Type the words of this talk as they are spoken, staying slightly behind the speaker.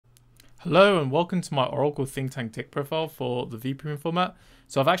Hello and welcome to my Oracle Think Tank deck profile for the V Premium format.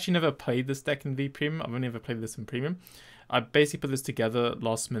 So I've actually never played this deck in V Premium. I've only ever played this in Premium. I basically put this together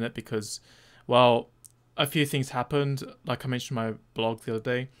last minute because, well, a few things happened, like I mentioned in my blog the other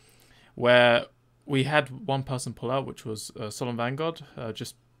day, where we had one person pull out, which was Solon Vanguard,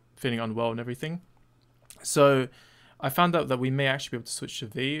 just feeling unwell and everything. So I found out that we may actually be able to switch to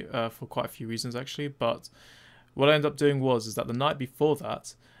V for quite a few reasons actually, but what I ended up doing is that the night before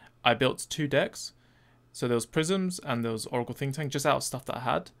that, I built two decks. So there was Prisms and there was Oracle Think Tank, just out of stuff that I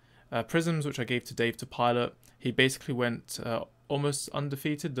had. Prisms, which I gave to Dave to pilot. He basically went almost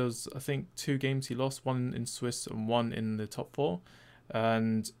undefeated. There was, I think, 2 games he lost, one in Swiss and one in the top 4.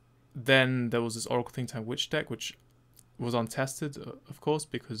 And then there was this Oracle Think Tank Witch deck, which was untested, of course,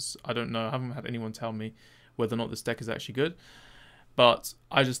 because I don't know, I haven't had anyone tell me whether or not this deck is actually good. But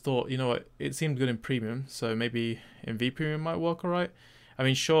I just thought, you know what, it seemed good in Premium, so maybe in V Premium it might work alright. I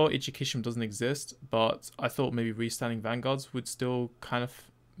mean, sure, Ichikishim doesn't exist, but I thought maybe restanding Vanguards would still kind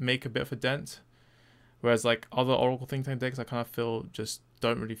of make a bit of a dent. Whereas like other Oracle Think Tank decks, I kind of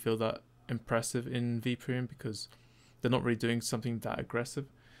don't really feel that impressive in V Premium because they're not really doing something that aggressive.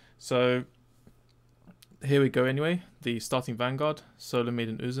 So here we go anyway. The starting Vanguard, Solar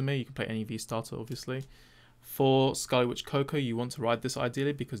Maiden Uzume. You can play any V starter, obviously. For Scarlet Witch Coco, you want to ride this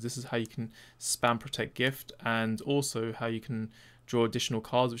ideally because this is how you can spam Protect Gift and also how you can draw additional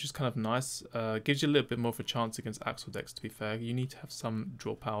cards, which is kind of nice. Gives you a little bit more of a chance against Axel decks, to be fair. You need to have some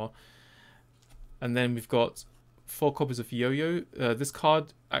draw power. And then we've got 4 copies of Yo-Yo. This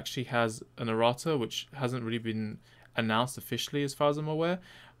card actually has an errata, which hasn't really been announced officially as far as I'm aware,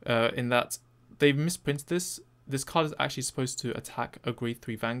 in that they've misprinted this. This card is actually supposed to attack a grade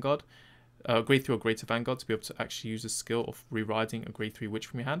 3 Vanguard, grade 3 or greater Vanguard, to be able to actually use the skill of reriding a grade 3 Witch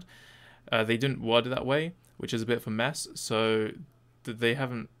from your hand. They didn't word it that way, which is a bit of a mess, so they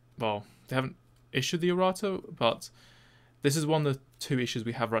haven't issued the errata, but this is one of the 2 issues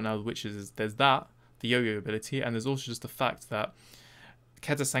we have right now with witches. Is there's that, the Yo-Yo ability, and there's also just the fact that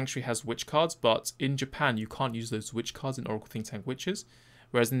Keta Sanctuary has witch cards, but in Japan you can't use those witch cards in Oracle Think Tank Witches,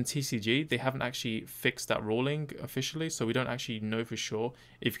 whereas in TCG they haven't actually fixed that ruling officially, so we don't actually know for sure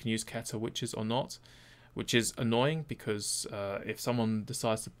if you can use Keta Witches or not, which is annoying because if someone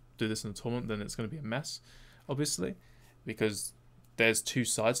decides to do this in a tournament, then it's going to be a mess, obviously, because there's 2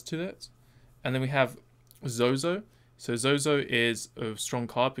 sides to it. And then we have Zozo. So Zozo is a strong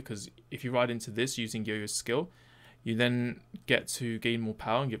card because if you ride into this using Yo-Yo's skill, you then get to gain more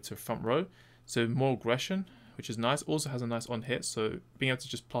power and get to a front row. So more aggression, which is nice. Also has a nice on hit, so being able to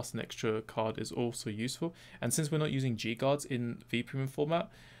just plus an extra card is also useful. And since we're not using G guards in V Premium format,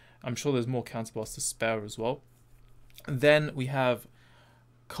 I'm sure there's more counterblast to spare as well. And then we have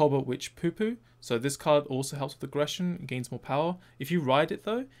Cobalt Witch Poo-Poo. So this card also helps with aggression, gains more power. If you ride it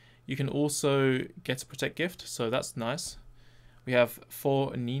though, you can also get a Protect Gift, so that's nice. We have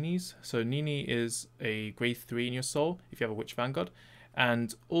 4 Ninis. So Nini is a grade 3 in your soul if you have a Witch Vanguard.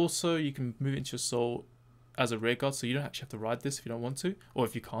 And also you can move into your soul as a rear guard, so you don't actually have to ride this if you don't want to, or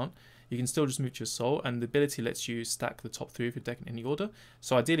if you can't. You can still just move to your soul, and the ability lets you stack the top 3 of your deck in any order.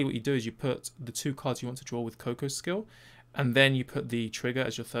 So ideally what you do is you put the 2 cards you want to draw with Coco's skill, and then you put the trigger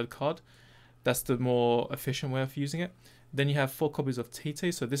as your 3rd card. That's the more efficient way of using it. Then you have 4 copies of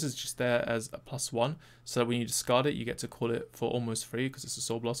Tite, so this is just there as a +1, so that when you discard it, you get to call it for almost free because it's a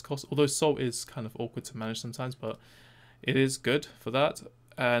Soul Blast cost. Although Soul is kind of awkward to manage sometimes, but it is good for that.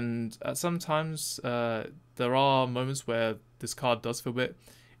 And at sometimes there are moments where this card does feel a bit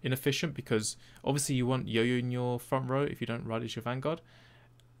inefficient because obviously you want Yo-Yo in your front row if you don't ride as your Vanguard.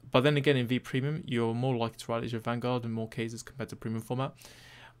 But then again, in V Premium, you're more likely to ride as your Vanguard in more cases compared to Premium format.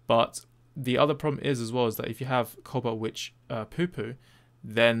 But the other problem is that if you have Cobalt Witch Poo-Poo,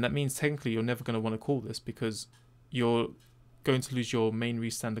 then that means technically you're never going to want to call this because you're going to lose your main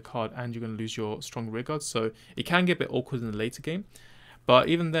restander card and you're going to lose your strong rear guard. So it can get a bit awkward in the later game. But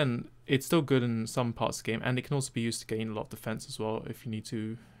even then, it's still good in some parts of the game, and it can also be used to gain a lot of defense as well if you need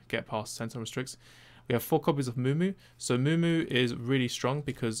to get past center restricts. We have 4 copies of Mumu. So Mumu is really strong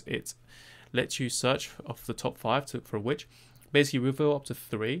because it lets you search off the top 5 for a witch. Basically, you reveal up to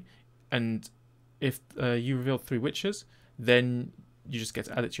 3, and if you reveal 3 witches, then you just get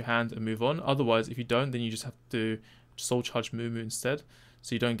to add it to your hand and move on. Otherwise, if you don't, then you just have to soul charge Mumu instead.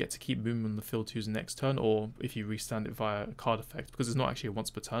 So you don't get to keep Mumu on the field to use the next turn, or if you restand it via a card effect, because it's not actually a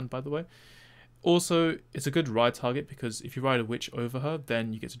once per turn, by the way. Also, it's a good ride target because if you ride a witch over her,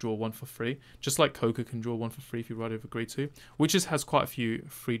 then you get to draw 1 for free. Just like Coco can draw 1 for free if you ride over grade 2. Witches has quite a few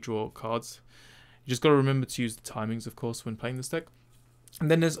free draw cards. You just got to remember to use the timings, of course, when playing this deck. And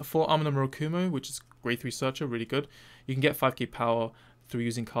then there's 4 Amina Murakumo, which is grade 3 searcher, really good. You can get 5k power through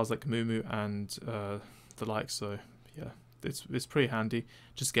using cards like Moo and the like. So yeah, it's pretty handy.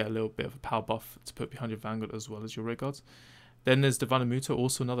 Just get a little bit of a power buff to put behind your Vanguard as well as your rear guards. Then there's Divine Muta,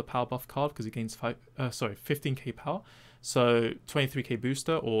 also another power buff card because it gains 15k power, so 23k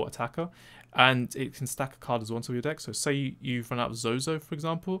booster or attacker, and it can stack a card as well onto your deck. So say you've run out of Zozo, for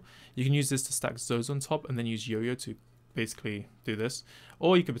example, you can use this to stack Zozo on top and then use Yo-Yo to basically do this.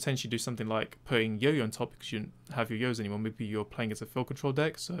 Or you could potentially do something like putting Yo-Yo on top because you don't have your Yo-Yos anymore. Maybe you're playing as a field control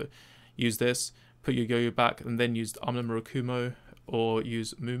deck, so use this, put your Yo-Yo back, and then use Amna Murakumo or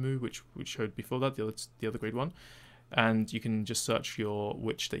use Moo, which we showed before that, the other grade one. And you can just search your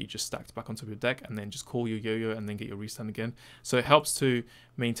witch that you just stacked back onto your deck and then just call your Yo-Yo and then get your restand again. So it helps to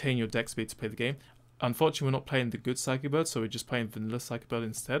maintain your deck speed to play the game. Unfortunately, we're not playing the good Psychic Bird, so we're just playing vanilla Psychic Bird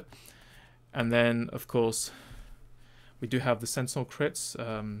instead. And then, of course, we do have the Sentinel crits,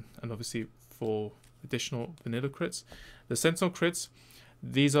 and obviously for additional vanilla crits. The Sentinel crits,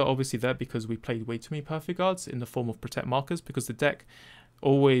 these are obviously there because we played way too many Perfect Guards in the form of Protect markers, because the deck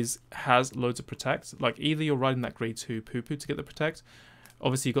always has loads of Protect. Like, either you're riding that grade 2 Poo-Poo to get the Protect,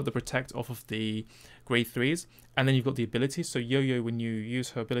 obviously you got the Protect off of the grade 3s, and then you've got the ability. So Yo-Yo, when you use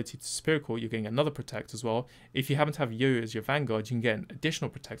her ability to Spirit Core, you're getting another Protect as well. If you happen to have Yo-Yo as your Vanguard, you can get an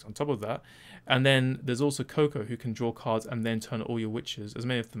additional Protect on top of that. And then there's also Coco, who can draw cards and then turn all your witches, as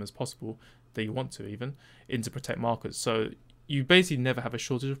many of them as possible that you want to even, into Protect markers. So you basically never have a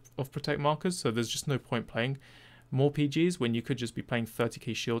shortage of Protect markers, so there's just no point playing more PGs when you could just be playing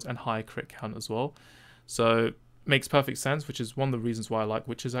 30k shields and high crit count as well. So makes perfect sense, which is one of the reasons why I like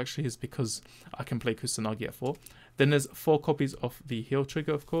witches actually, is because I can play Kusanagi at 4. Then there's 4 copies of the heal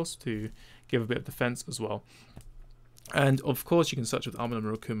trigger, of course, to give a bit of defense as well. And of course you can search with Amana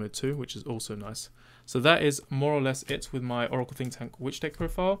Murakumo too, which is also nice. So that is more or less it with my Oracle Think Tank witch deck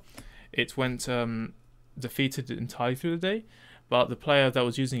profile. It went defeated entirely through the day, but the player that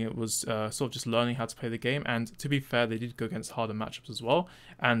was using it was sort of just learning how to play the game. And to be fair, they did go against harder matchups as well.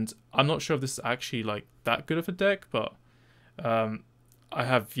 And I'm not sure if this is actually like that good of a deck, but I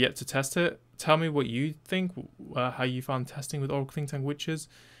have yet to test it. Tell me what you think, how you found testing with Oracle Think Tank Witches.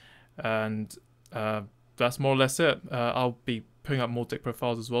 And that's more or less it. I'll be putting up more deck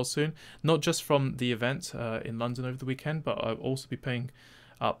profiles as well soon. Not just from the event in London over the weekend, but I'll also be putting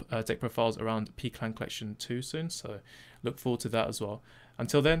up deck profiles around P-Clan Collection 2 soon, so look forward to that as well.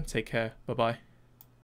 Until then, take care, bye bye.